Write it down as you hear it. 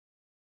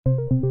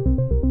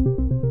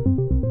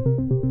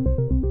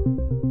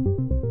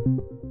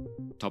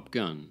Top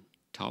Gun,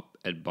 top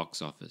at box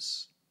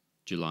office,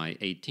 July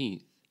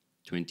 18th,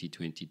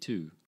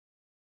 2022.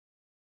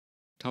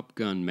 Top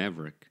Gun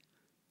Maverick,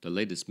 the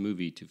latest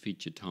movie to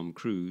feature Tom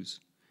Cruise,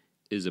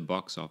 is a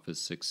box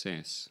office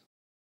success.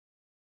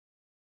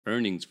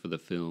 Earnings for the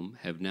film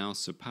have now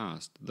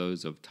surpassed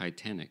those of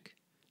Titanic,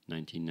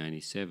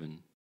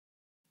 1997,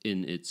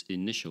 in its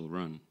initial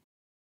run.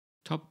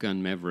 Top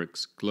Gun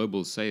Maverick's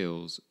global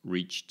sales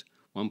reached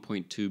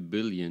 $1.2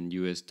 billion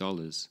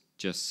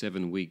just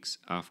 7 weeks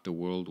after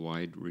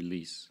worldwide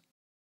release.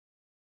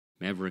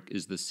 Maverick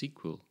is the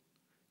sequel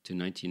to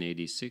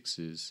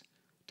 1986's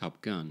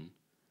Top Gun,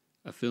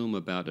 a film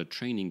about a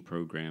training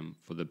program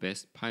for the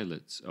best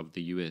pilots of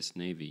the U.S.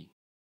 Navy.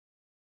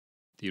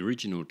 The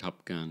original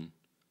Top Gun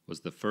was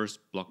the first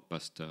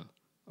blockbuster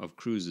of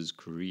Cruise's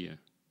career.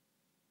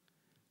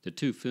 The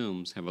two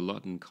films have a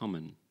lot in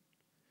common: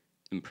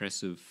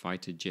 impressive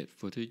fighter jet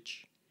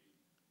footage,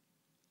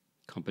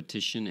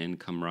 competition and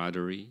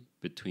camaraderie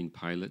between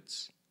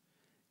pilots,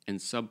 and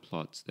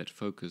subplots that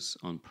focus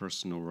on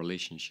personal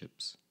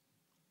relationships.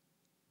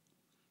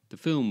 The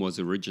film was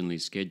originally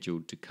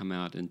scheduled to come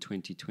out in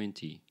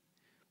 2020,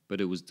 but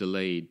it was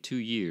delayed 2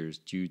 years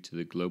due to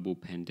the global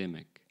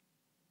pandemic.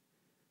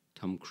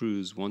 Tom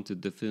Cruise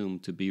wanted the film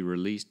to be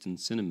released in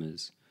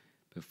cinemas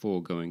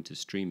before going to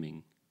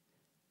streaming,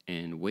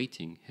 and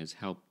waiting has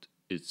helped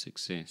its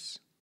success.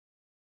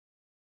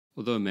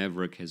 Although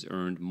Maverick has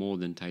earned more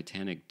than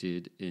Titanic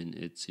did in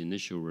its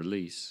initial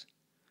release,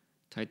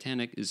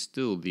 Titanic is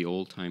still the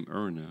all-time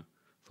earner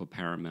for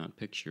Paramount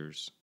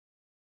Pictures.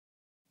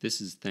 This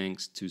is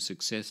thanks to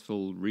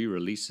successful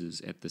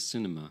re-releases at the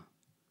cinema.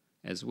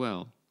 As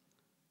well,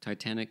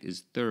 Titanic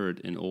is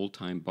third in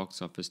all-time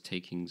box office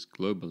takings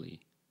globally,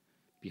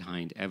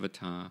 behind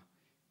Avatar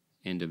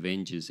and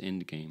Avengers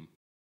Endgame.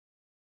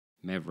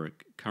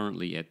 Maverick,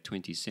 currently at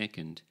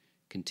 22nd,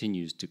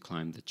 continues to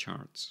climb the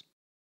charts.